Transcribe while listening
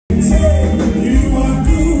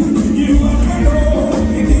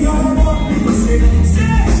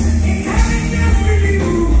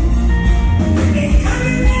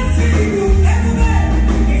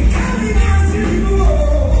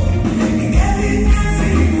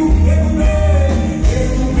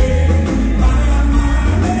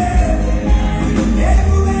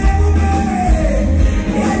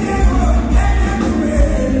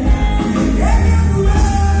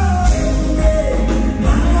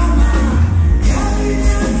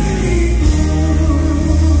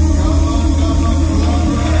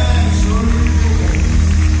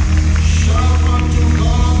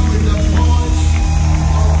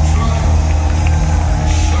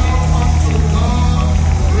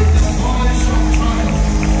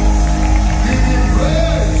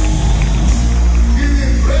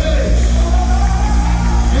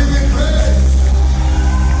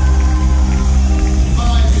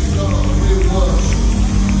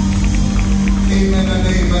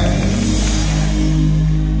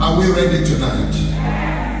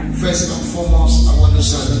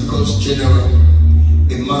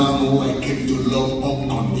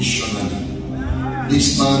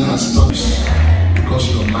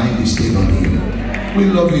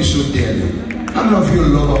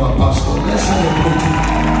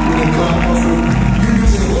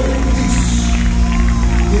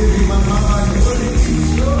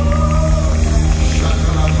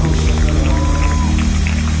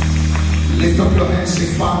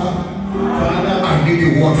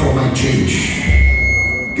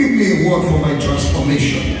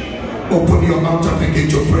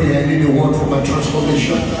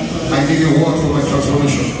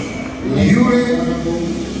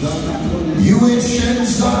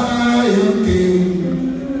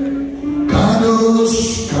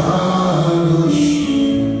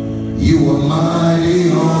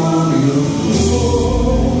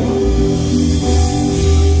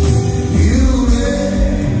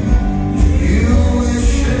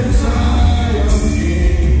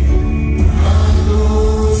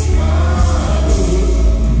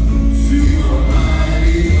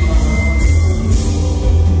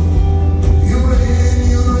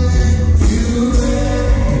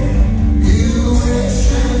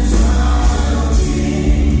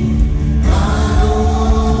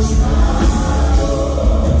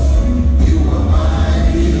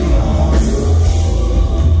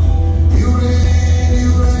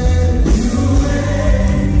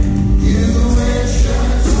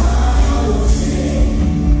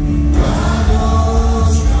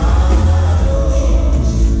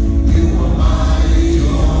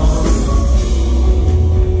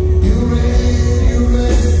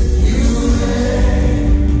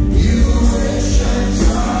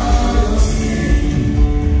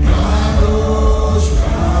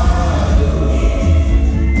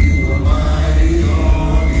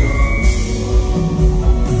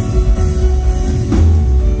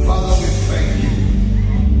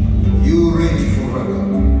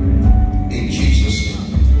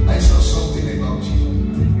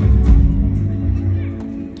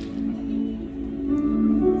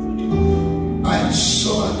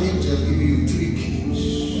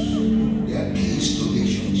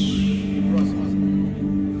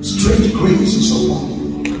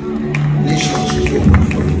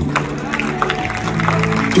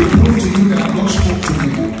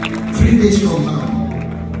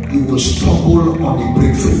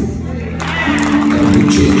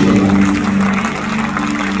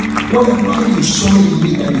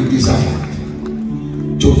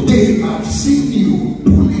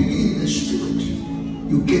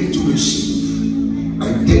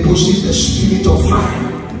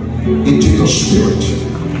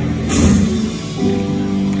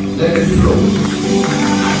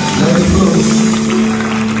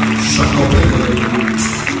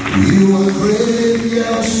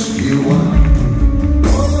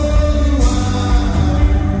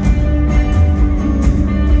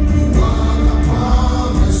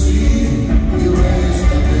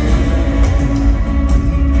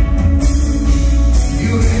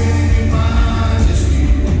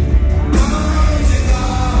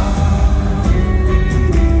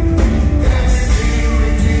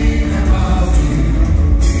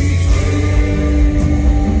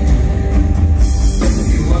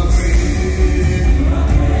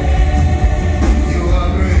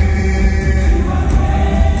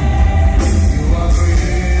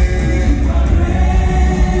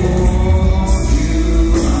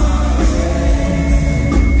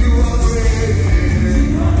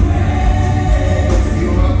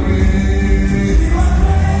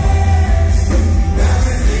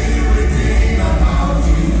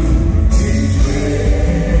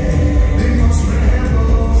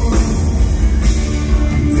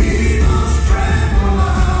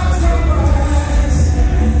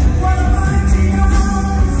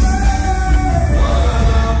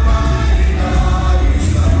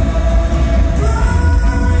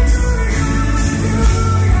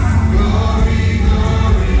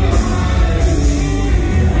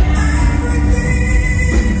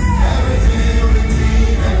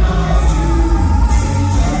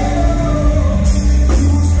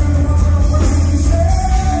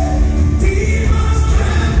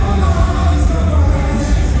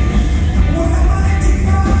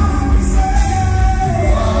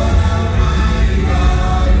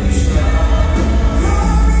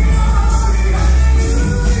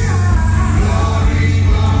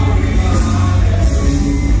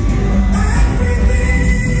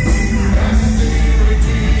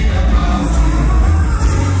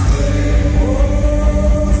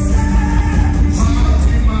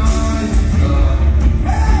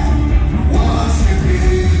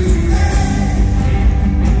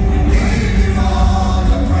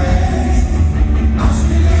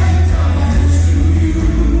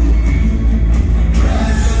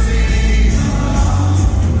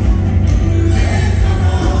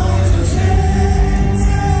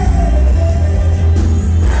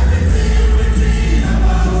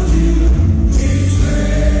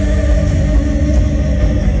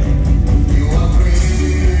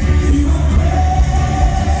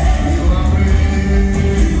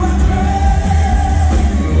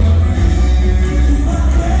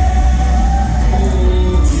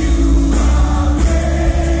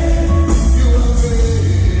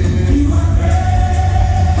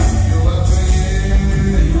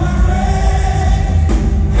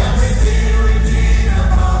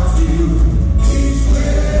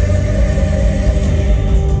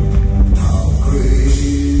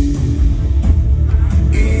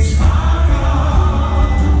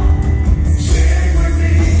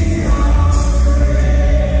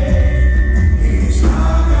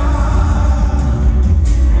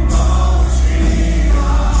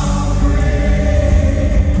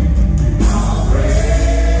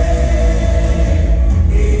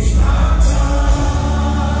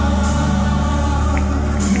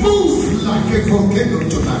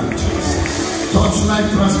touch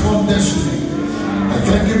life, transform destiny. I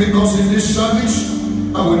thank you because in this service,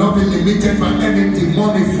 I will not be limited by any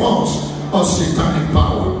demonic force or satanic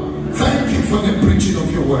power. Thank you for the preaching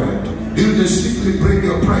of your word. Heal the sick, bring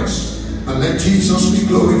your praise, and let Jesus be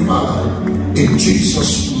glorified in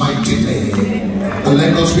Jesus' mighty name. And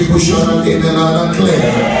let God's people shout out in the loud and clear.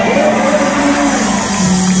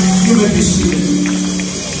 You may be seated.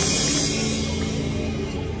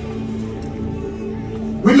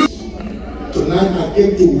 Tonight I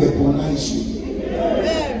came to weaponize you.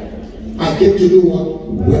 I came to do what?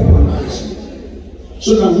 Weaponize you.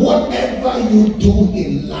 So that whatever you do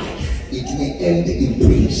in life, it will end in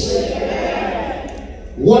praise.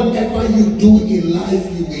 Whatever you do in life,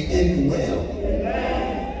 you will end well.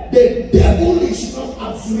 The devil is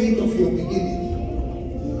not afraid of your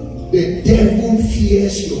beginning. The devil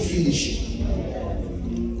fears your finishing.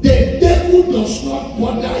 The devil does not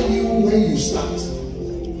bother you when you start.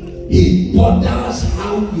 He bothers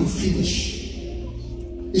how you finish.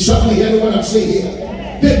 Is somebody hearing what I'm saying here?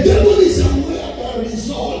 The devil is aware that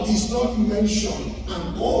result is not mentioned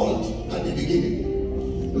and called at the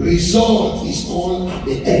beginning. Result is called at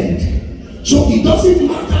the end. So it doesn't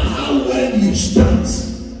matter how well you start.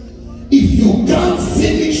 If you can't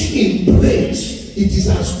finish in praise, it is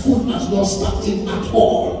as good as not starting at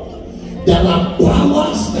all. There are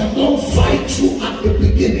powers that don't fight you at the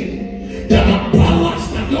beginning. There are powers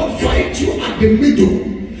that don't fight you at the middle.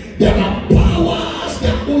 There are powers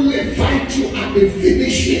that only fight you at the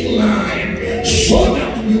finishing line, so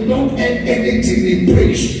that you don't end anything in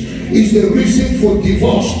praise. Is the reason for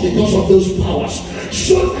divorce, because of those powers.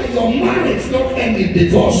 So that your marriage don't end in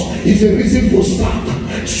divorce, is the reason for start.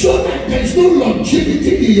 So that there's no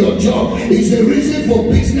longevity in your job, is the reason for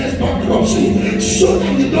business bankruptcy. So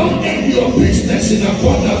that you don't end your business in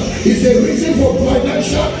abundance, is the reason for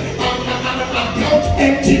financial account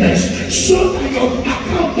emptiness. So that your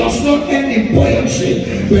account does not end in buoyancy.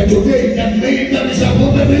 But today, the name that is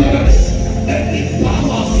above every other, every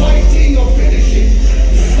power fighting your finishing,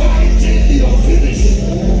 fighting your finishing.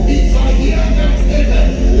 If I hear that, amen,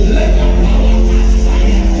 let the power catch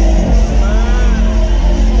fire.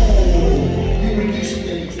 You release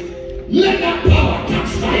it. Let that power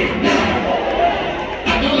catch fire now. I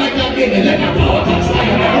don't like that amen. Let that power catch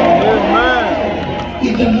fire now. Amen.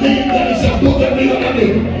 In the name that is above every other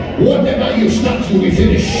name. Whatever you start, you will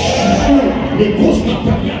finish. The ghost of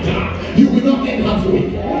Panyata, you will not end halfway.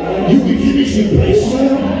 You will finish in place.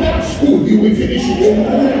 That school, you will finish it.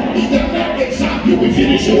 In that exam, you will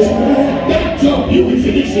finish it. That job, you will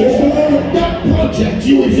finish it. That project,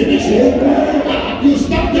 you will finish it. You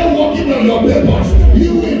started working on your papers,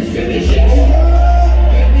 you will finish it.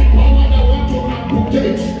 Any power that want to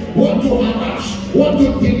amputate, want to harass, want to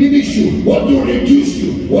diminish you, want to reduce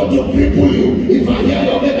you, want to cripple you, if I hear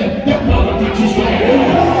your name, that power catches fire.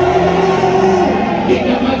 In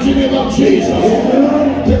the mighty name of Jesus.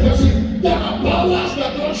 Because there are powers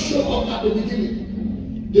that don't show up at the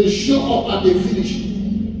beginning. They show up at the finish.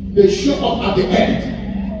 They show up at the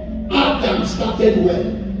end. Adam started well,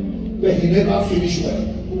 but he never finished well.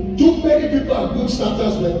 Too many people are good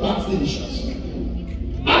starters but bad finishers.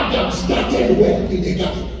 Adam started well in the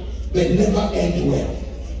garden, but never end well.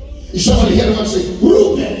 Is somebody hear what I'm saying?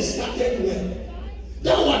 Reuben started well.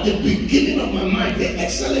 That was the beginning of my mind, the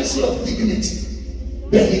excellency of dignity.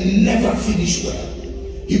 But he never finished well.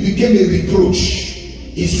 He became a reproach.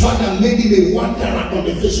 His father made him a wanderer on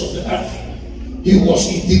the face of the earth. He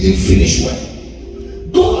didn't finish well.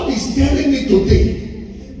 God is telling me today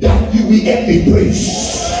that you will end in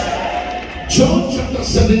praise. John chapter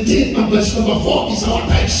 17 and verse number 4 is our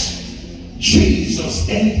text. Jesus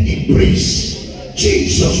ended in praise.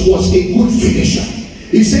 Jesus was a good finisher.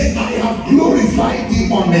 He said, I have glorified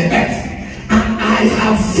thee on the earth, and I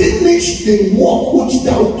have finished the work which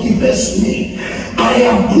thou givest me. I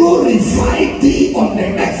have glorified thee on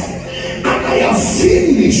the earth, and I have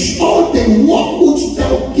finished all the work which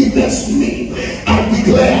thou givest me. I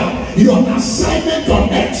declare your assignment on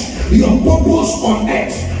earth, your purpose on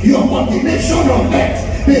earth, your ordination on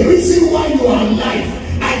earth, the reason why you are alive,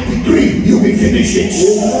 I decree you will finish it.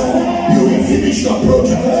 You will finish your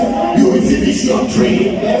project. You will finish your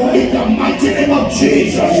dream. In the mighty name of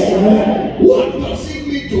Jesus. What does it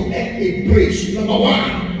mean to end in praise? Number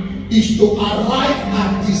one is to arrive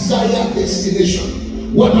at desired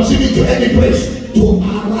destination. What does it mean to end in praise? To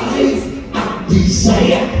arrive at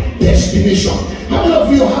desired destination. How many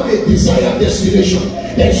of you have a desired destination?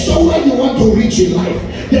 There's somewhere you want to reach in life.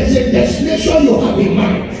 There's a destination you have in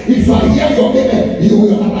mind. If I hear your amen, you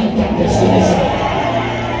will arrive at that destination.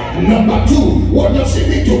 Number two, what does it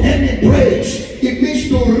mean to end in praise? It means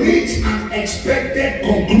to reach an expected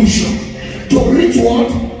conclusion. to reach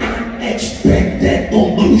what? Unexpected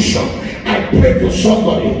conclusion. I pray for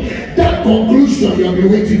somebody. That conclusion you have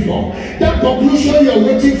been waiting for. That conclusion you are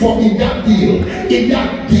waiting for in that deal. In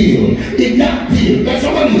that deal. In that deal. There's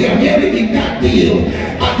somebody here hearing in that deal.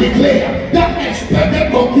 I declare that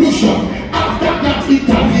expected conclusion after that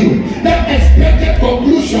interview. That expected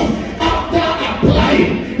conclusion after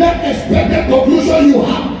applying. That expected conclusion you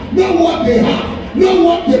have. Not what they have. Not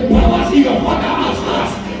what the powers in your father has.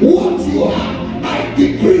 What you have. I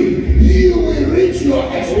decree you will reach your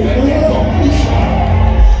expected conclusion.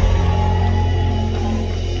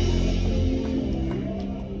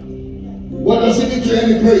 What does it mean to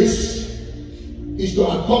earn grace? Is to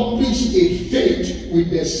accomplish a faith with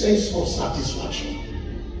the sense of satisfaction.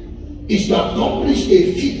 Is to accomplish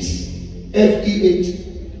a feat,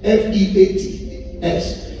 F-E-A-T-S,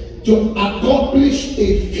 to accomplish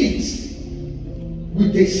a feat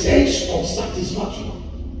with a sense of satisfaction.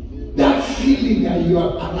 That feeling that you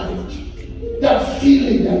have arrived, that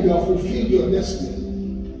feeling that you have fulfilled your destiny.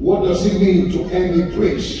 What does it mean to earn a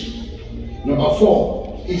praise? Number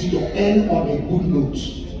 4 is to end on a good note.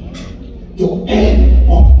 To end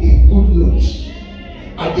on a good note.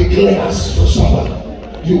 I declare for someone,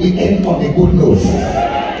 you will end on a good note.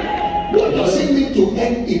 What does it mean to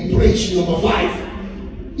end in praise? Number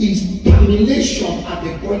 5 is termination at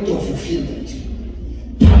the point of fulfillment.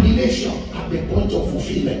 Termination at the point of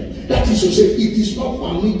fulfillment. That is to say, it is not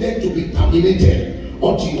permitted to be terminated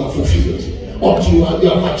until you are fulfilled, until you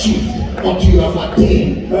have achieved, until you have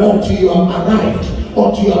attained, until you have arrived,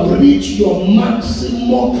 until you have reached your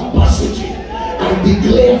maximum capacity. I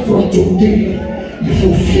declare from today,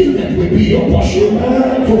 fulfillment will be your portion.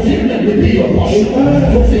 Fulfillment will be your portion.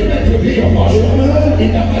 Fulfillment will be your portion.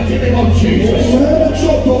 In the mighty name of Jesus. So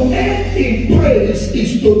to end in praise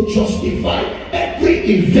is to justify every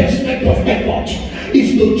investment of effort.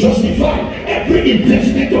 Is to justify every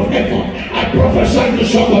investment of effort. I prophesy to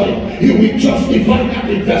somebody, you will justify that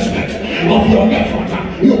investment of your effort.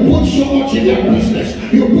 You put so much in that business.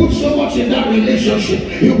 You put so much in that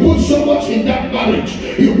relationship. You put so much in that marriage.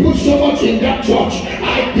 You put so much in that church.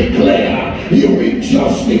 I declare you will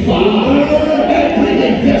justify every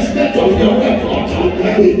investment of your effort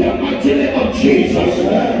in the mighty name of Jesus.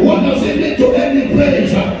 What does it mean to any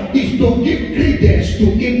praise? Is to give credence to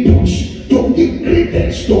inputs. To give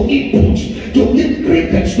credence to inputs. To give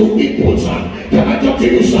credence to inputs. Can I talk to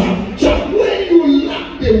you, sir? So when you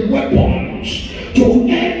lack the weapons to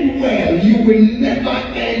end well, you will never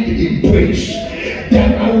end in praise.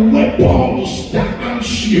 There are weapons that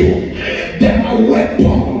answer you. There are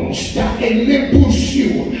weapons that enables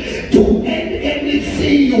you to end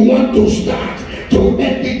anything you want to start, to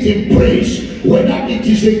end it in praise. Whether it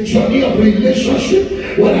is a journey of relationship,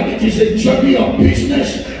 whether it is a journey of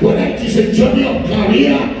business, whether it is a journey of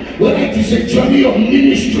career, whether it is a journey of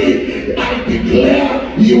ministry, I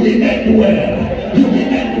declare you will end well. You will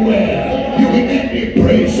end well. You will end in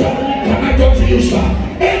praise. Can I talk to you, sir?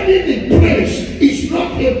 Ending in praise is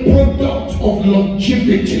not a product of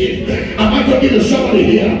longevity. Am I talking to somebody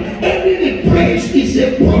here? Ending in praise is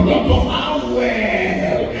a product of how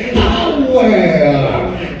well. How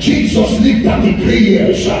well. Jesus lived 33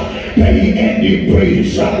 years, but he ended in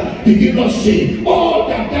praise. Did you not say, all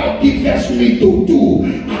that thou givest me to do,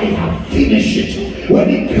 I have finished it. When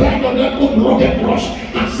he cried on that old rugged cross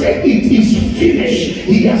and said, it is finished,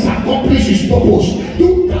 he has accomplished his purpose.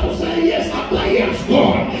 2,000 years after he has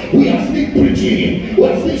gone, we are still preaching him, we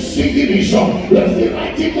are still singing his song, we are still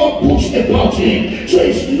writing more books about him. So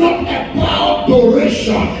it's not about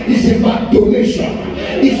duration, it's about donation.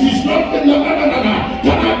 It is not the no.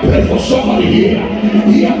 Can I pray for somebody here?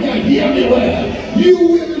 Hear me well. You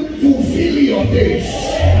will fulfill your days.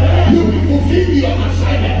 You will fulfill your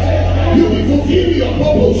assignment. You will fulfill your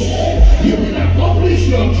purpose. You will accomplish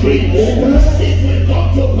your dreams. It will come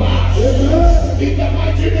to pass. In the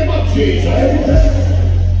mighty name of Jesus.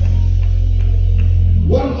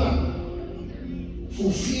 One man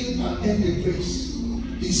fulfilled and end the praise.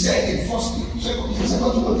 He said in 2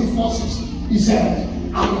 Timothy 4:6, he said,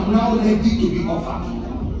 I am now ready to be offered.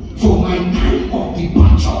 For my time of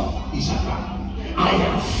departure is at hand. I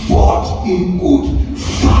have fought a good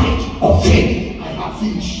fight of faith. I have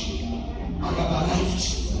finished. I have arrived.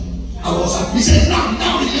 He said,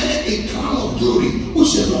 now let a crown of glory,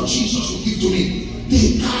 which the Lord Jesus will give to me.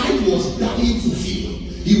 The guy was dying fulfilled.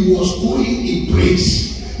 He was going in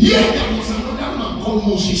praise. Yet there was another man called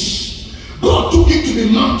Moses. God took him to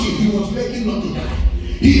the mountain. He was begging not to die.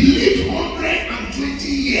 He lived 120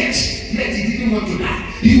 years, yet he didn't want to die.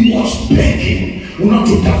 He was begging not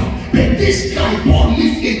to die. But this guy, Paul,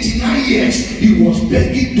 lived 89 years. He was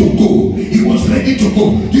begging to go. He was ready to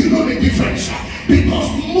go. Do you know the difference? Because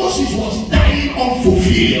Moses was dying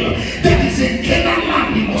unfulfilled. There is a Canaan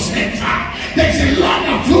land he must enter. There's a land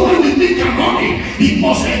of flowing with milk and honey. He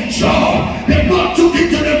must enjoy. Then God took him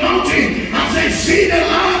to the mountain and said, see the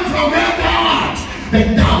land from where thou art,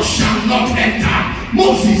 but thou shalt not enter.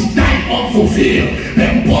 Moses died unfulfilled.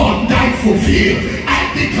 Then Paul died fulfilled.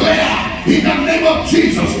 I declare in the name of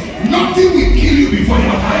Jesus, nothing will kill you before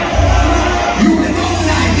your time. You will not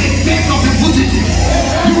die the death of the fugitive.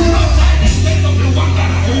 You will not die the death of the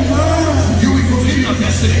wanderer. You will fulfill your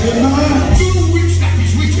destiny. No witch that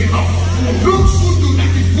is witch enough. No voodoo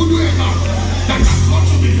that is voodoo enough. That can cut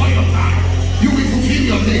you before your time. You will fulfill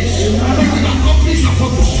your days. You will accomplish your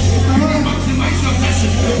purpose. You will maximize your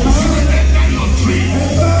destiny. You will enter your dream.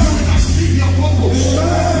 You will achieve your purpose.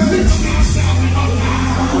 Lift yourself and not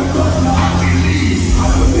die. I will live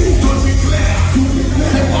to declare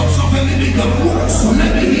the works of the living God. So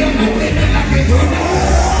let me hear my amen like a thunder.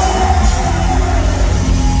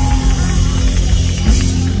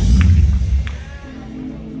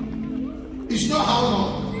 It's not how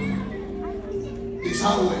long, it's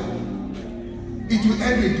how well. It will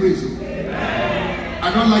end in praise. Amen.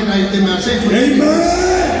 I don't like that. Amen. I say it will end in praise.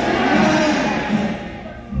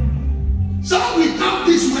 So without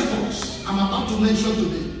these weapons I'm about to mention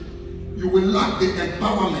today, you will lack the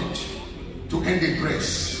empowerment to end in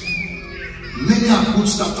praise. Many are good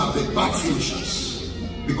starters but bad finishers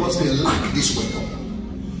because they lack this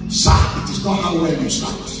weapon. Sir, it is not how well you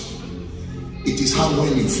start, it is how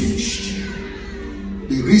well you finished.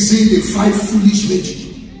 The reason the 5 foolish virgins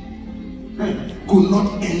could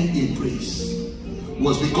not end in praise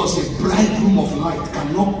was because the bridegroom of light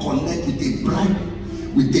cannot connect with a bride,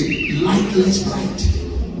 with a lightless bride.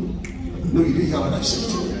 No, you didn't hear what I said.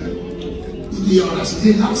 You didn't hear what I said.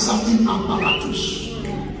 They have certain apparatus,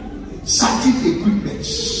 certain equipments.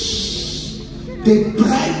 The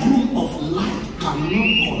bridegroom of light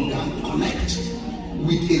cannot connect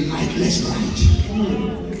with a lightless bride.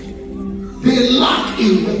 They lack a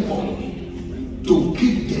weapon to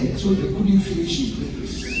keep them, so they couldn't finish in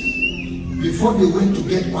praise. Before they went to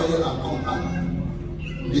get oil and company,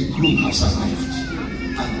 the groom has arrived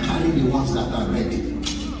and carried the ones that are ready.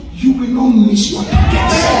 You will not miss your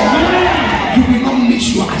target. You will not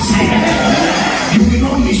miss your assignment. You will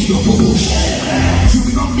not miss your purpose. You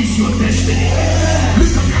will not miss your destiny.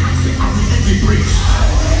 Lift up your hands and say, I will let me praise.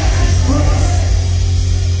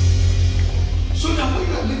 So that when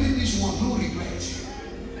you are living this one, no regret.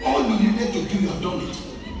 All you needed to do, you have done it.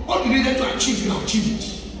 All you needed to achieve, you have achieved it.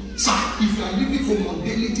 Sir, if you are living for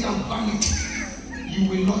mundanity and vanity, you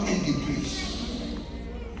will not end in praise.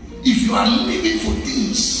 If you are living for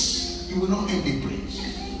things, you will not end in praise.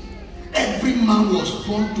 Every man was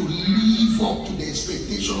born to live up to the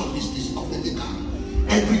expectation of the maker.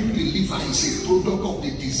 Every believer is a product of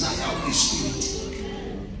the desire of the spirit.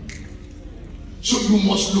 So you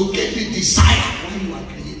must locate the desire when you are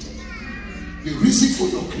created, the reason for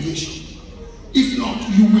your creation. If not,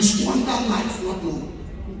 you will squander life not knowing.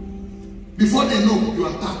 Before they know, you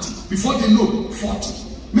are 30. Before they know, 40.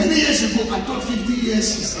 Many years ago, I thought 50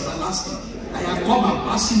 years is everlasting. I have come and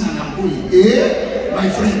passing and I'm going. My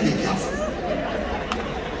friend, be careful.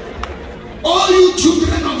 All you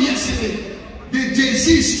children of yesterday, the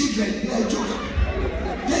Jay-Z children, they are joking.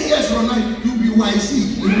 10 years from now, you'll be YC.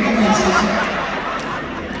 You will not be YC.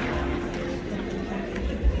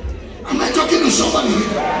 Am I talking to somebody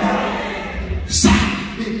here? Sir,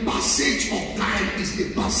 the passage of time is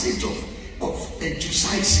the passage of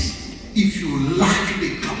enthusiasm. If you lack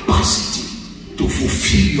the capacity to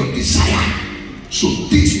fulfill your desire, so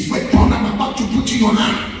this weapon I'm about to put in your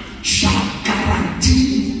hand shall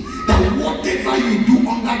guarantee that whatever you do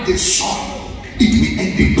under the sun, it will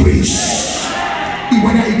end in praise.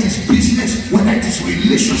 Whether it is business, whether it is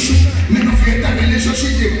relationship, many of you enter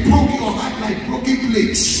relationship, they broke your heart like broken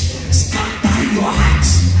plates, scatter your heart.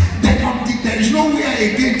 Then there is nowhere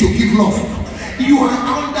again to give love. You are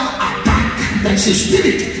under attack. There is a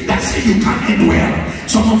spirit that says you can't end well.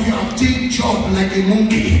 Some of you have changed job like a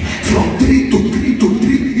monkey, from 3 to 3 to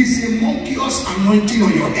 3. It's a monkey's anointing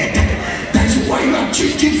on your head. That's why you are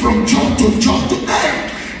changing from job to job to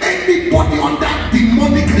anybody under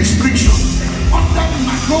demonic restriction, under the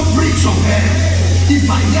macro bricks of hell. If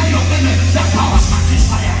I hear your amen, that power catches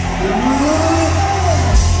fire.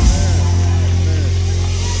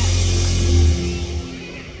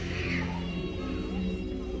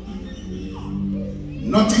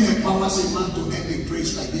 Nothing empowers a man to end in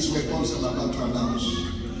praise like these weapons I'm about to announce.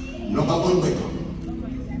 Number one weapon,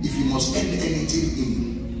 if you must end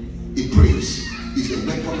anything in praise is the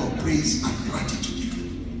weapon of praise and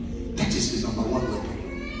gratitude. That is the number one weapon.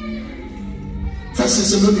 1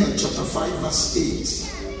 Thessalonians chapter 5 verse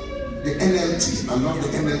 8. The NLT, I love the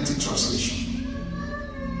NLT translation.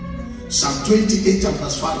 Psalm 28 and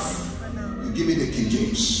verse 5. You give me the King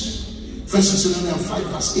James. 1 Thessalonians 5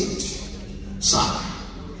 verse 8. Sir,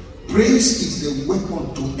 praise is the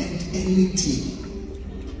weapon to end anything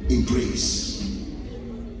in praise.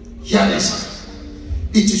 Hear this, sir.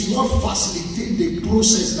 It is what facilitates the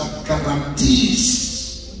process that guarantees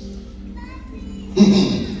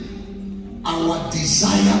our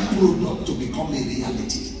desired product to become a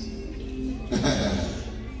reality.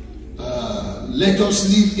 Let us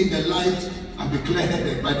live in the light and be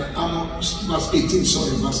clear-headed by the armor. Verse 18,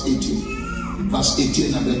 sorry, verse 18. Verse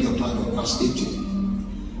 18, I beg your pardon, verse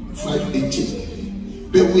 18.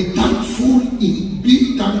 5:18. But be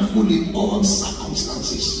thankful in all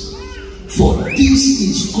circumstances. For this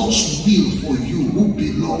is God's will for you who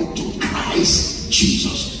belong to Christ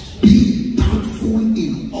Jesus. Be thankful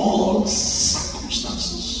in all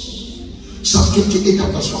circumstances. Psalm 28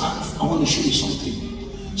 and verse 5. I want to show you something.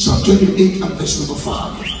 Psalm 28 and verse number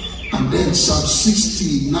 5. And then Psalm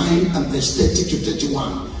 69 and verse 30 to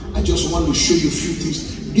 31. I just want to show you a few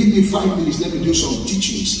things. Give me 5 minutes, let me do some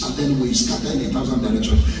teachings, and then we scatter in 1,000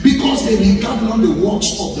 directions. Because they regard not the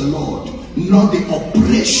works of the Lord, nor the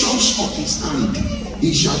operations of his hand.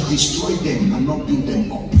 He shall destroy them and not build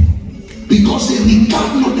them up. Because they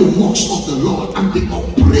regard not the works of the Lord and the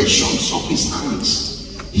operations of his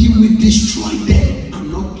hands. He will destroy them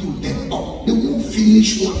and not build them up. They won't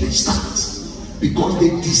finish what they start. Because they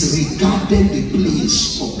disregarded the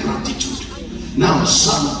place of gratitude. Now,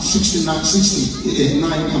 Psalm 69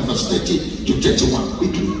 and verse 30 to 31.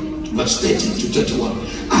 Quickly. Verse 30 to 31.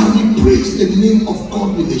 I will praise the name of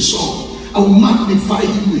God with a song. I will magnify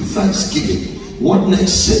him with thanksgiving. What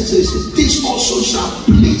next says is, this also shall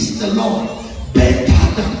please the Lord,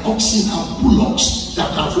 better than oxen and bullocks that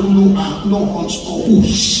have no horns or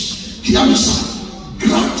hoofs. Hear me, son.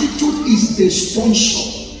 Gratitude is the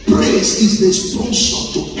sponsor. Praise is the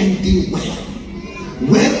sponsor to ending well.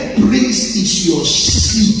 Where praise is your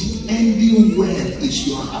seed, ending well is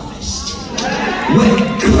your harvest. Where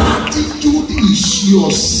gratitude is your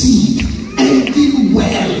seed, ending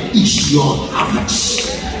well is your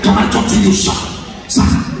harvest. Can I talk to you, sir? Sir,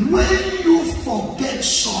 when you forget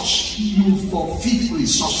source, you forfeit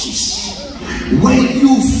resources. When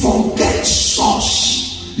you forget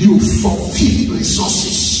source, you forfeit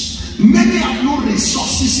resources. Many have no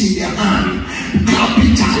resources in their hand,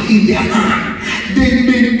 capital in their hand. They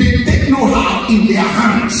take know-how in their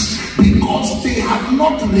hands because they have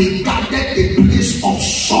not regarded the place of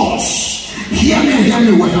source. Hear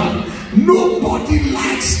me well. Nobody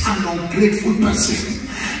likes an ungrateful person.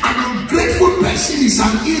 An ungrateful person is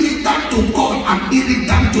an irritant to God and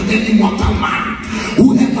irritant to any mortal man.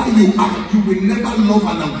 Whoever you are, you will never love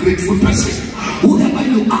an ungrateful person. Whoever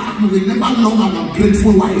you are, you will never love an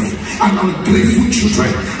ungrateful wife, an ungrateful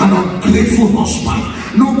children, an ungrateful husband.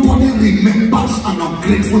 Nobody remembers an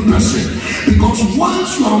ungrateful person, because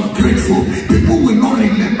once you are ungrateful, people will not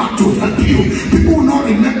remember to help you. People will not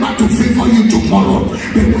remember to favor you tomorrow.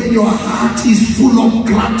 But when your heart is full of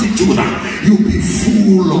gratitude, you'll be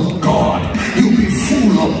full of God. You'll be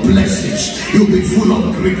full of blessings. You'll be full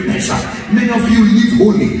of greatness. Many of you live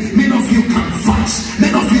holy. Many of you can fast.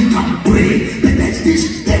 Many of you can pray. But there's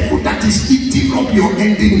this devil that is eating up your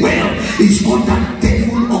ending well. It's called that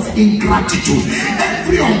devil of ingratitude.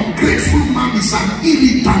 Every ungrateful man is an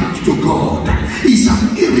irritant to God. He's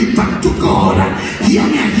an irritant to God. Hear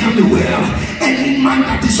me well. Any man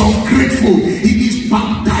that is ungrateful, he is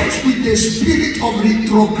baptized with the spirit of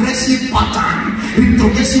retrogressive pattern,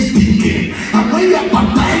 retrogressive thinking. And when you are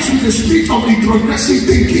baptized with the spirit of retrogressive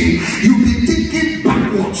thinking, you'll be thinking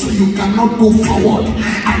backwards, so you cannot go forward.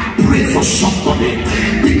 I pray for somebody,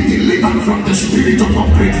 be delivered from the spirit of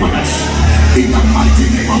ungratefulness. In the mighty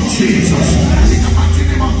name of Jesus. In the mighty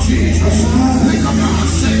name of Jesus. Lift up your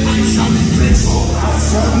hands, say, I shall be grateful.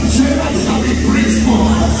 Say, I shall be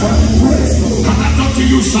grateful. Can I talk to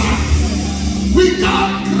you, sir?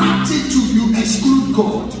 Without gratitude, you exclude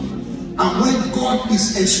God. And when God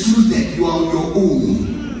is excluded, you are on your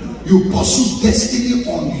own. You pursue destiny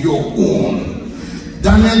on your own.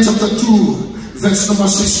 Daniel chapter 2, verse number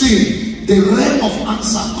 16. The realm of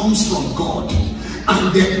answer comes from God.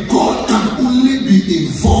 And then God can only be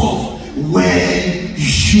involved when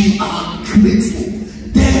you are grateful.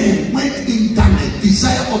 Then when in Daniel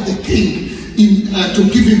desire of the king to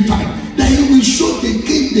give him time, then he will show the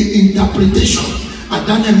king the interpretation. And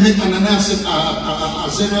Daniel met Ananias,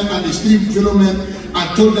 Azariah, and his 3 fellow men,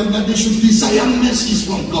 and told them that they should desire mercies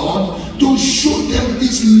from God to show them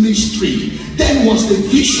this mystery. Then was the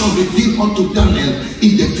vision revealed unto Daniel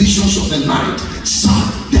in the visions of the night. So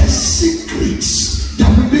the secrets that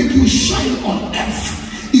will make you shine on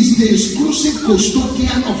earth is the exclusive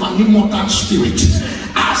custodian of an immortal spirit.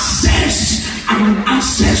 Access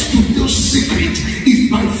to those secrets is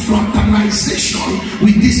by fraternization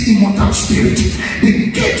with this immortal spirit.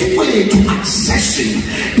 The gateway to accessing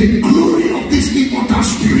the glory of this immortal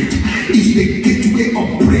spirit is the gateway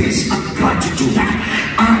of praise and gratitude.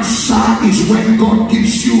 Answer is when God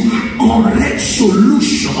gives you correct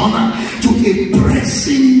solution to a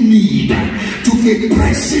pressing need, to a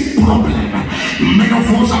pressing problem. Many of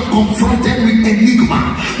us are confronted with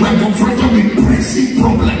enigma. We are confronted with pressing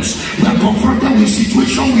problems. We are confronted with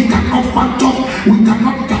situations we cannot fathom, we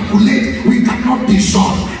cannot calculate, we cannot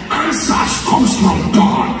dissolve. Answers comes from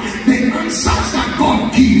God. The answers that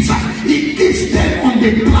God gives, He gives them on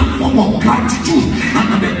the platform of gratitude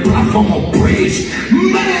and on the platform of praise.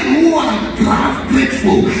 Men who are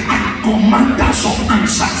grateful are commanders of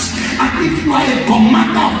answers. And if you are a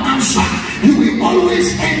commander of answer, you will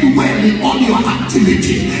always end well in all your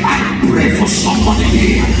activity. I pray for somebody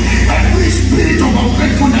here. Every spirit of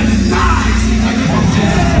ungratefulness dies in the name of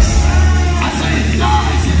Jesus. I say it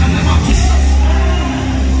dies in the name of Jesus.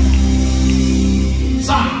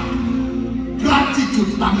 Sir,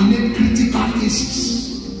 gratitude terminates critical cases.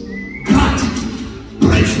 Gratitude,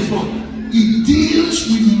 praise the God, it deals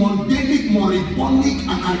with mundane, moribonic,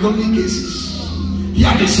 and ironic cases.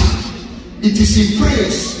 Hear this, sir. It is in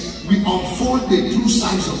praise we unfold the true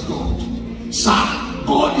size of God. Sir,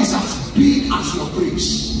 God is as big as your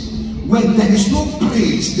praise. When there is no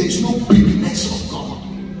praise, there is no bigness of God.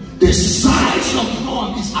 The size of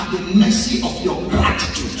God is at the mercy of your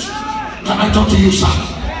gratitude. Can I talk to you, sir?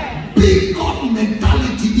 Big God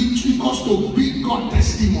mentality equals to big God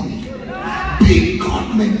testimony. Big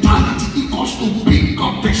God mentality equals to big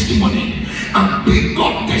God testimony. And big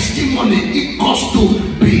God testimony equals to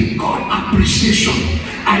big God appreciation.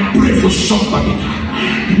 I pray for somebody.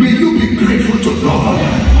 May you be grateful to God.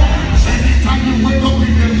 Anytime you wake up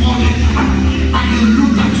in the morning and you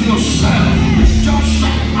look at yourself, just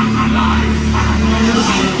shout, I'm alive.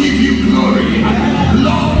 I give you glory.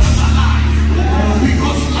 Lord, I'm alive.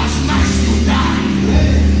 Because last night you died.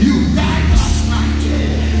 You died last night.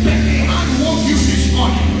 Let the hand woke you this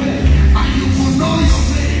morning. And you could know your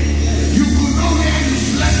name. You could know where you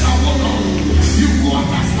slept and woke up. You could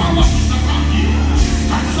understand what is around you.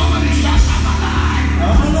 And somebody shout, I'm alive.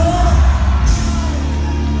 I'm alive.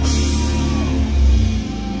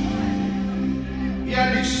 Hear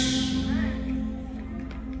this.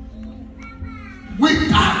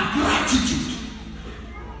 Without gratitude,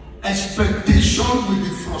 expectation will be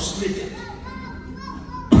frustrated.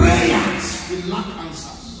 Prayers will lack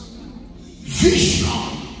answers. Vision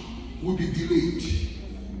will be delayed.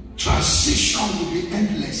 Transition will be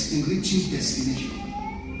endless in reaching destination.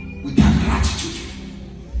 Without gratitude,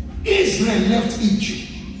 Israel left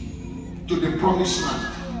Egypt to the promised land.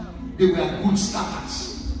 They were good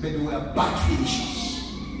starters, but they were bad finishers.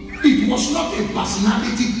 It was not a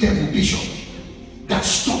personality devotion that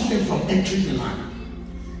stopped them from entering the land.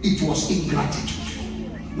 It was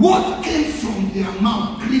ingratitude. What came from their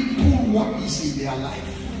mouth crippled what is in their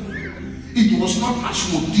life. It was not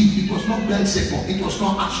Ashmodid, it was not Beelzebub, it was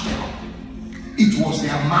not Ashtaroth. It was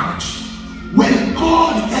their mouth. When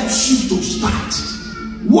God helps you to start,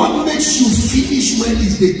 what makes you finish well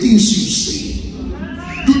is the things you say.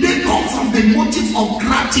 Do they come from the motive of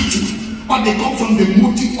gratitude, or they come from the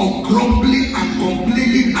motive of grumbling and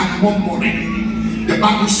complaining and murmuring? The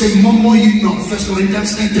Bible says, murmur ye not, 1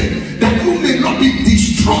 Corinthians 10, that you may not be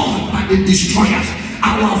destroyed by the destroyers.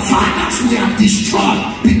 Our fathers were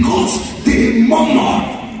destroyed because they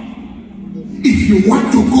murmured. If you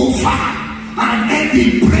want to go far and end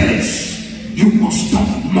in praise, you must stop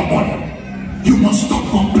murmuring. You must stop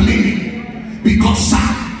complaining. Because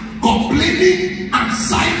complaining,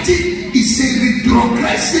 anxiety is a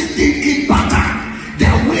retrogressive thinking pattern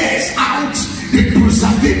that wears out the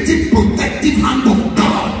preservative, protective hand of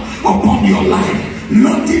God upon your life.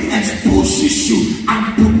 Nothing exposes you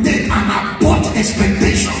and protect and abort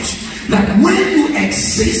expectations. That when you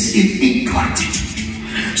exist in ingratitude,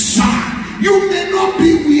 sir, you may not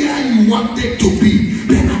be where you wanted to be,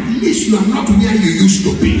 but at least you are not where you used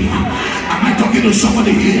to be. Am I talking to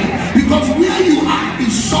somebody here? Because where you are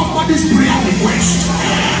is somebody's prayer request.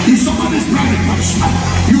 Is somebody's prayer request.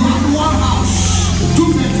 You have one house,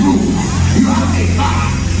 2 bedrooms. You have a car.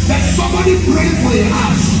 There's somebody praying for a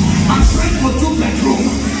house and praying for 2 bedrooms.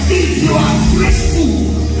 If you you are grateful,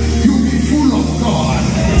 you'll be full of God.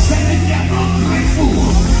 Said if you are not grateful,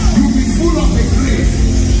 you'll be full of the grave.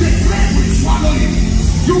 The grave will swallow you.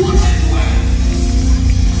 You won't end well.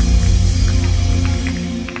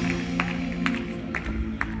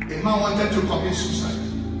 A man wanted to commit suicide.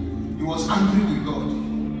 He was angry with God.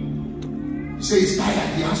 He said he's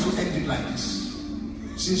tired. He has to end it like this.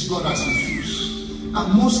 Since God has refused.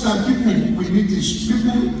 And most times people we meet is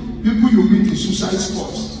people you meet in suicide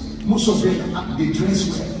spots. Most of them they dress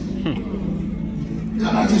well.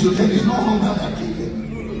 That is to tell you, it's not hunger that kills them.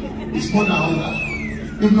 It's more than hunger.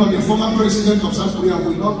 If not, the former president of South Korea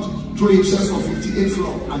will not throw himself from 58th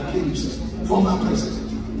floor and kill himself. Former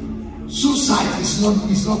president. Suicide is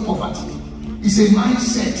not poverty. It's a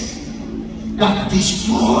mindset that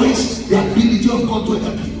destroys the ability of God to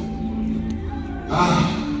help you.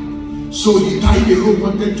 So he tied the rope,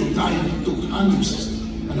 wanted to hang himself.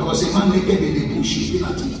 And there was a man naked in the bush looking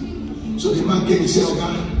at him. So the man came and said, "Oh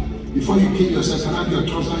God, before you kill yourself, can I have your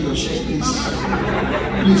trouser and your shirt, please?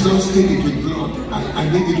 Please don't stain it with blood. I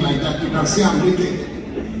need it like that. You can say I'm naked."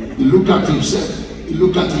 He looked at himself. He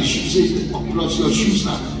looked at his shoes. He said, "Oh, plus your shoes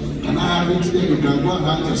now. Can I have it? Then you can go and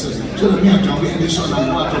hang yourself. So that me I can wear this one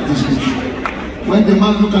and go out of this bush." When the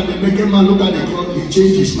man looked at the naked man, looked at the cloth, he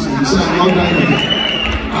changed his mind. He said, "I'm not dying again.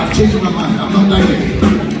 I've changed my mind. I'm not dying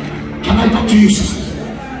again. Can I talk to you, sir?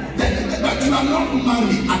 That you are not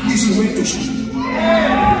married, at least you went to school.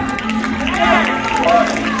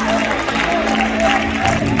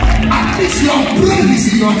 At least your brain is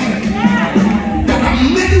in your head. There are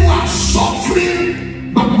many who are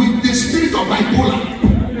suffering, but with the spirit of bipolar.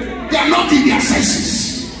 They are not in their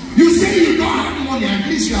senses. You say you don't have money, at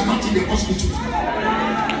least you are not in the hospital.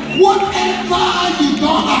 Whatever you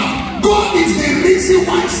don't have, God is the reason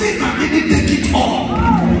why Satan didn't take it all.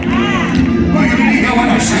 No, you didn't hear what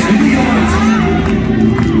I said. You didn't hear what I said.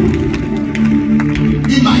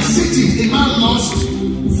 In my city, a man lost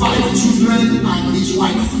 5 children and his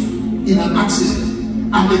wife in an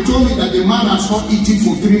accident. And they told me that the man has not eaten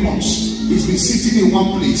for 3 months. He's been sitting in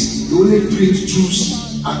one place. He only drinks juice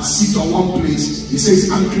and sit on one place. He says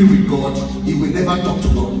he's angry with God. He will never talk to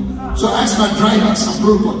God. So I asked my driver,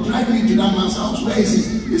 God, drive me to that man's house. Where is he?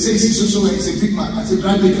 He says he's so he's a big man. I said,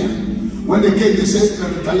 drive me there. When they came, they said,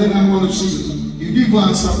 Talena, I want to see you. You didn't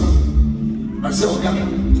answer me. I said, okay,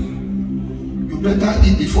 you better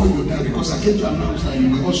eat before you die, because I came to announce that you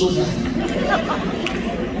will also die.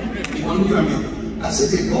 I said,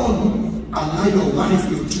 the God allow your wife,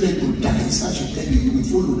 your children to die, so I should tell you, you will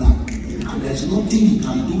follow that. And there's nothing you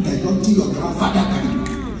can do, there's nothing your grandfather can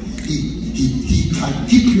do. He can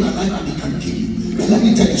keep you alive and he can kill you. But let me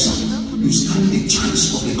tell you something, you stand the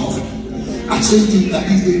chance of recovery. I said that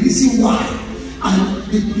is the reason why. And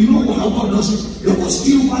you know how God does it? There was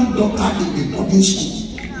still one doctor in the boarding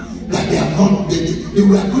school that they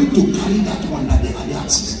were going to carry that one that they had the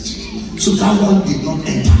accident. So that one did not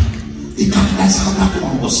enter. That's how that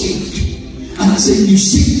one was saved. And I said, you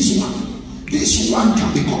see this one can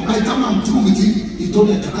become, by the time I'm through with him, he told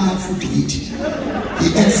them, can I have food to eat? He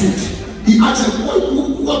ate food. He asked him,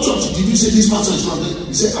 what church did you say this pastor is from?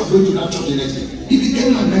 He said, I'm going to that church the next day. He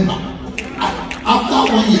became my member. After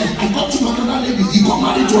 1 year, I got to another lady. He got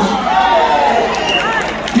married to her.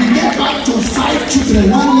 He gave back to 5 children,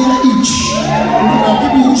 1 year each. You know, there are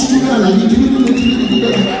people whose children are like,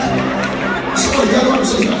 so you know what I'm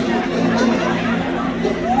saying?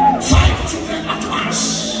 5 children at once.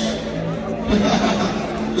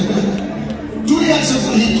 2 years ago,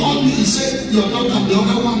 he called me. He said, your daughter, the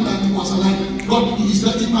other one that was alive, God is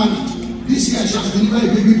getting married. This year she has delivered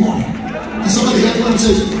a baby boy. Somebody heard what I'm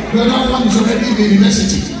saying. The other one is already in the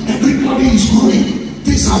university. Everybody is growing.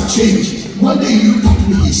 Things have changed. One day he looked at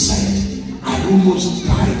me, he said, I almost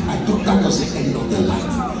died. I thought that was the end of the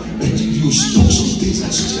life. But you spoke some things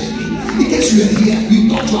that scared me. In case you are here, you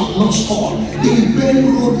thought you have lost all. The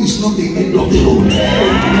main road is not the end of the road.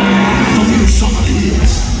 Somebody here.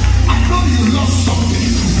 I know you lost something.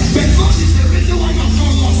 But God is the reason why you have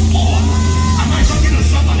not lost all. Am I talking to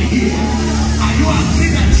somebody here? Are you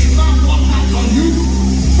agree that if I walk out on you,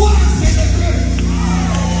 go and celebrate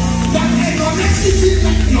that enormity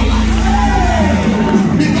left your life?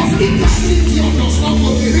 Because if that idiot does not go,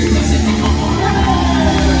 the ring doesn't come up.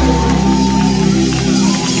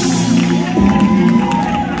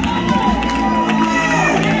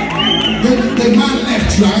 The man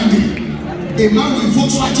left you angry. A man with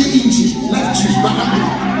Volkswagen engine left you angry.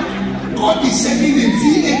 God is sending a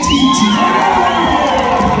V8 engine.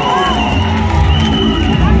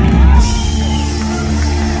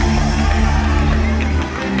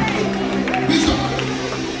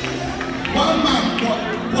 One man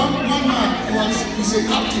was a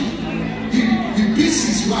captain.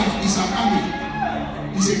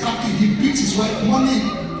 He's a captain. He beats his wife.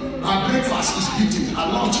 Morning, her breakfast is beaten. Her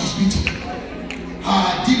lunch is beaten.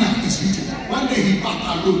 Her dinner is beaten. One day he packed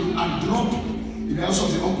alone and dropped in the house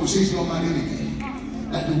of the uncle. Says he's not married again.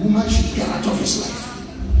 That the woman should get out of his life.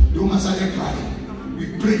 The woman started crying. We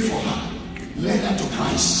prayed for her. Led her to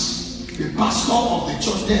Christ. The pastor of the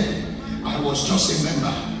church then, I was just a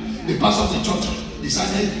member. The pastor of the church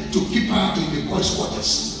decided to keep her in the boys'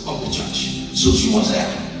 quarters of the church. So she was there.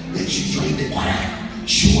 Then she joined the choir.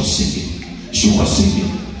 She was singing. She was singing.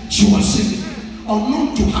 She was singing.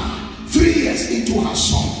 Unknown to her, 3 years into her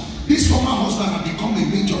song, this former husband had become a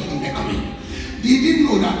major in the army. They didn't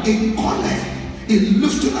know that a colonel, a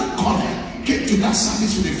lieutenant colonel, came to that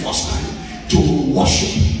service for the first time to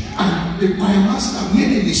worship. And the choir master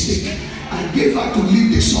made a mistake and gave her to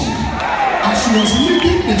lead the song. As she was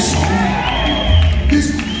leading the song,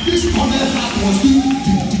 this colonel heart was doing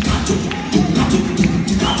tic-tac-toe, tic-tac-toe,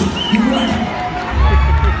 tic-tac-toe. You know that?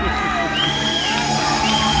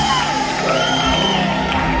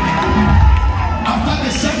 After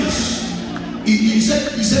the service, he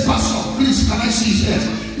said, Pastor, please, can I see his head?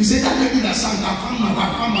 He said, that lady that sang, I found my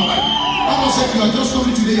wife. Pastor said, you are just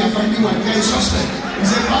coming today, you are finding wife. You are a suspect. He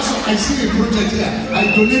said, Pastor, I see a project here.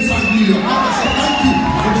 I donate 5 million. Pastor said, thank you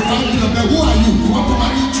for the 5 million. But who are you? You want to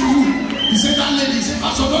marry you? He said, that lady, he said,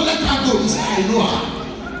 Pastor, don't let her go. He said, I know her.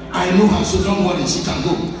 I know her, so don't worry, she can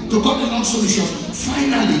go. To cut the long story short,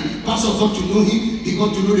 finally, Pastor got to know him. He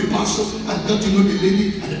got to know the pastor and got to know the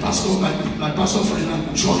lady. And the pastor, my pastor friend,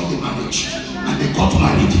 joined the marriage. And they got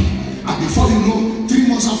married. And before you know, 3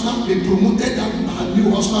 months after, they promoted her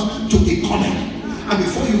new husband to a colonel. And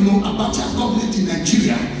before you know, Abacha government in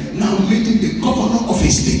Nigeria now made him the governor of a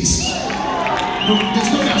state. No, the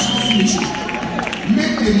story has not finished.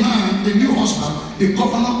 Made the man, the new husband, the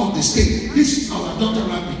governor of the state. This, our daughter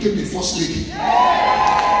now became the first lady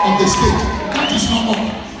of the state. That is not all.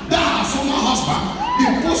 That her former husband,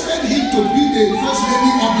 they posted him to be the first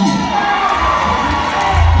lady of the.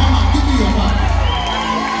 Mama, give me your back.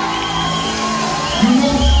 You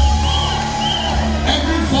know,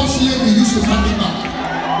 every first lady used to have the back.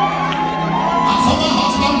 Her former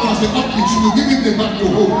husband was the uplift. She will give him the back to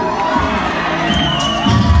hold.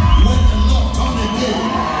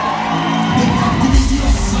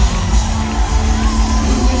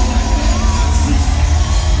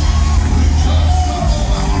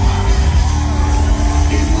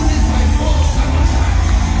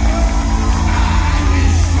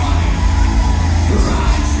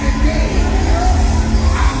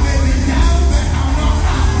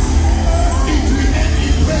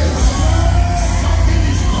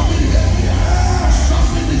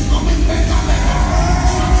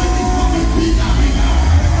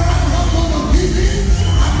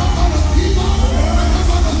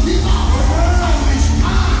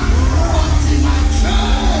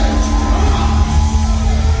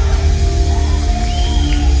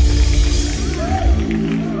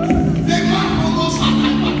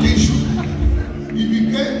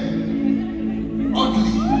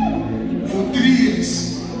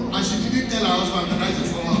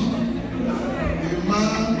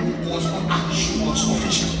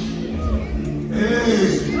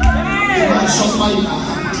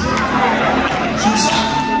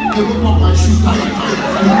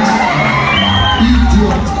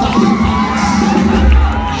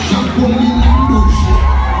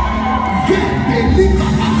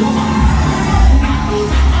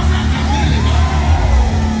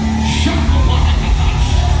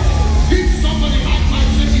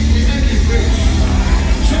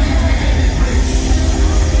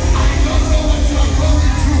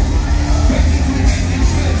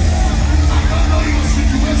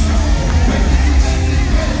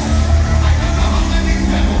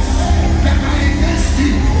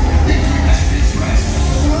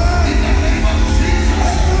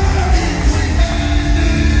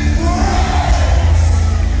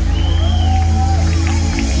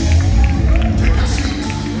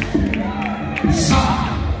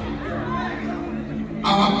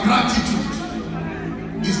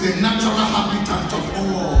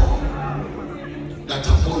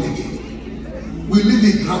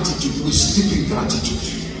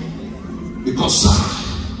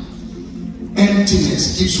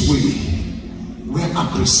 Emptiness gives way where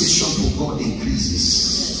appreciation for God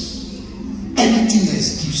increases.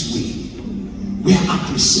 Emptiness gives way where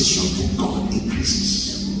appreciation for God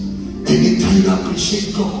increases. Anytime you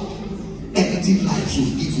appreciate God, empty lives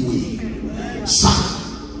will give way. Sir,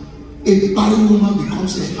 a barren woman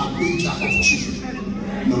becomes a harbinger of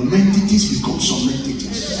children. Non-entities become some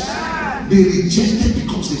entities. The rejected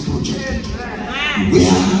becomes the projected.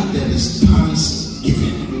 Where there is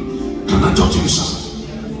thanksgiving. Can I talk to you, sir?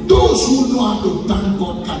 Those who know how to thank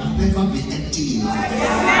God can never be empty in life.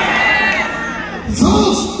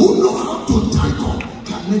 Those who know how to thank God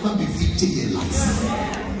can never be victim in life.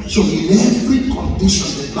 So in every condition,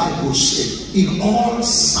 the Bible said, in all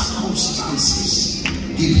circumstances,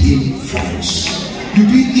 give him thanks. You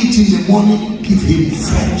didn't eat in the morning, give him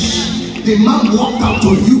thanks. The man walked out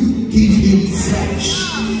to you, give him thanks.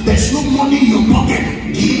 There's no money in your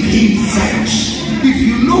pocket, give him thanks. If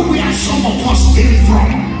you know where some of us came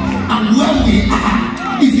from and where we are,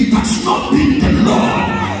 if it has not been the Lord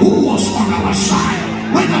who was on our side,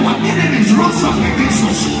 when our enemies rose up against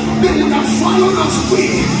us, they would have followed us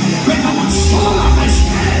quick. When our soul have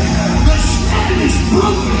escaped, the snare is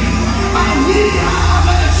broken, and we have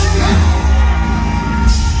escaped.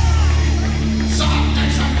 So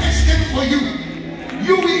there's an escape for you.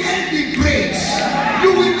 You will end in praise.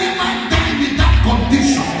 You will never die with that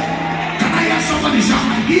condition. Can I hear somebody shout,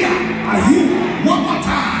 I hear? I hear. One more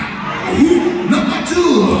time. I hear. Number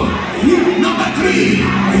two. I hear. Number three.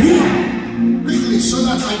 I hear. Quickly, so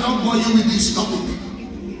that I don't bore you with this topic.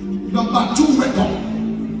 Number two weapon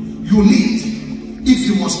you need if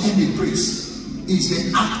you must end in praise is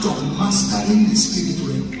the act of mastering the spirit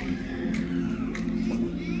realm.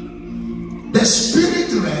 The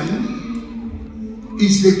spirit realm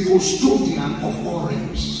is the custodian of all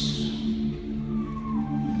realms.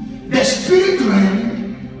 The spirit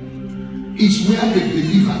realm is where the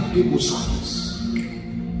believer resides.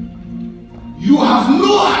 You have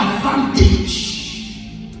no advantage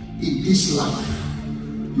in this life.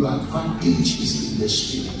 Your advantage is in the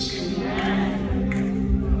spirit.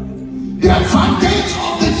 The advantage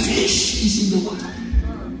of the fish is in the water.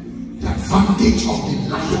 The advantage of the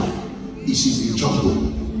lion is in the jungle.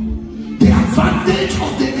 The advantage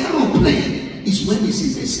of the aeroplane is when it's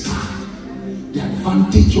in the sky. The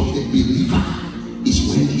advantage of the believer is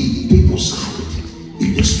when he resides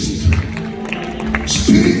in the spirit realm.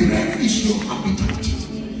 Spirit realm is your habitat.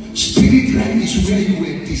 Spirit realm is where you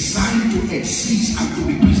were designed to exist and to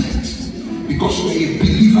represent. Because you are a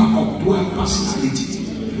believer of dual personality.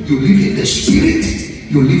 You live in the spirit,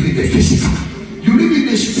 you live in the physical. You live in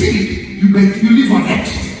the spirit, you live on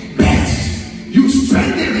earth. But you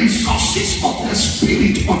spend the resources of the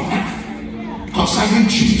spirit on earth. Concerning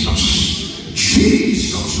Jesus,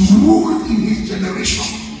 Jesus ruled in his generation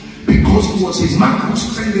because he was a man who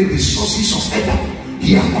spent the resources of heaven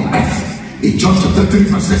here on earth. In John chapter 3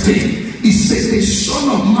 verse 13, he said, the Son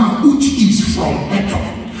of Man which is from heaven,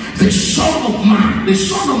 the Son of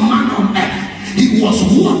Man on earth, he was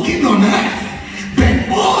walking on earth. Then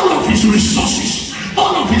all of his resources,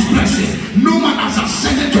 all of his blessings, no man has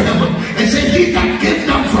ascended to heaven. And said, he that came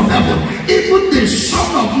down from heaven, even the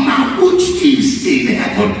Son of Man which is in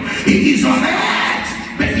heaven, he is on earth,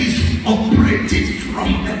 but he's operating from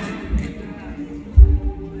heaven.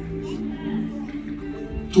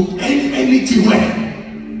 To end anything well,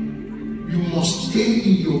 you must stay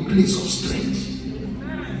in your place of strength.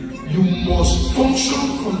 You must function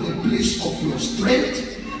from the place of your strength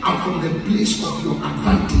and from the place of your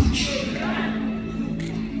advantage.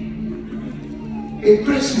 A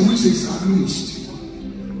person who is a saloonist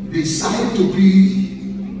decide to be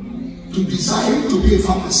a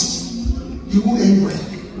pharmacist, he will end well.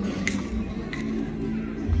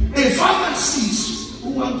 A pharmacist who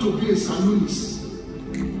wants to be a saloonist,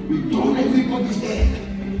 we turn everybody's head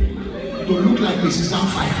to look like Mrs.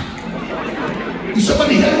 Downfire. Is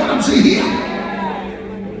somebody hear what I'm saying here?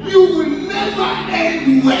 You will never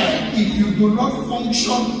end well if you do not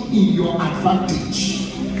function in your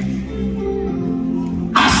advantage.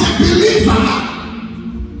 As a believer,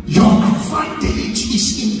 your advantage is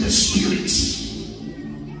in the spirit.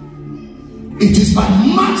 It is by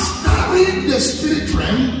mastering the spirit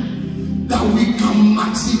realm that we can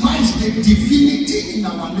maximize the divinity in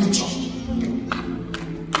our nature.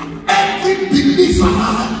 Every believer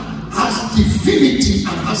has divinity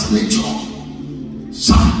and has nature.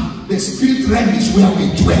 So the spirit realm is where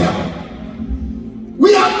we dwell.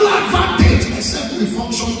 We have no advantage except we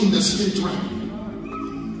function in the spirit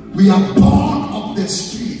realm. We are born of the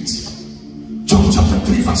spirit. John chapter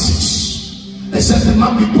 3 verse 6. Except the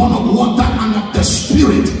man be born of water and of the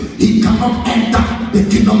spirit, he cannot enter the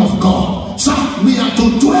kingdom of God. So we are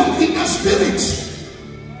to dwell in the spirit.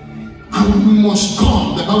 And we must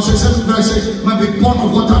come. The Bible says, man be born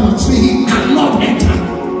of water and of the spirit, he cannot enter.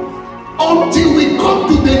 Until we come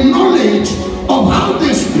to the knowledge of how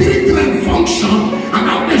the spirit realm functions and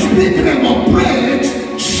how the spirit realm operates,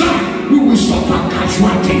 son, we will suffer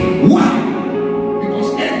casualty. Why?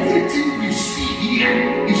 Because everything we see here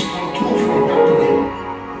is controlled from that realm.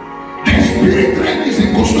 The spirit realm is the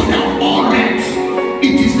custodian of all realms.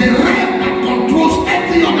 It is the realm that controls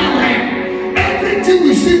every other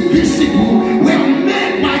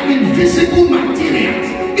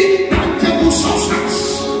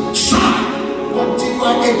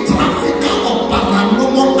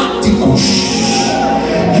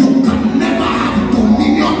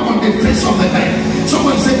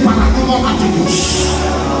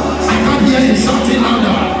I can't hear you shouting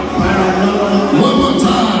louder. One more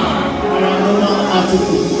time.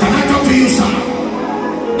 Can I talk to you, sir?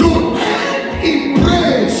 To end in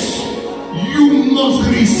praise, you must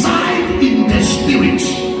reside in the spirit.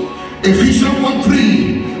 Ephesians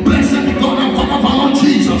 1:3. Blessed be God and Father of our Lord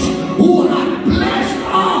Jesus, who hath blessed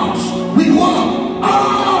us with what?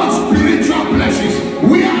 All spiritual blessings.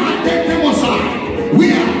 We are at the demoside. We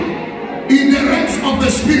are in the realms of the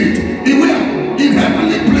spirit.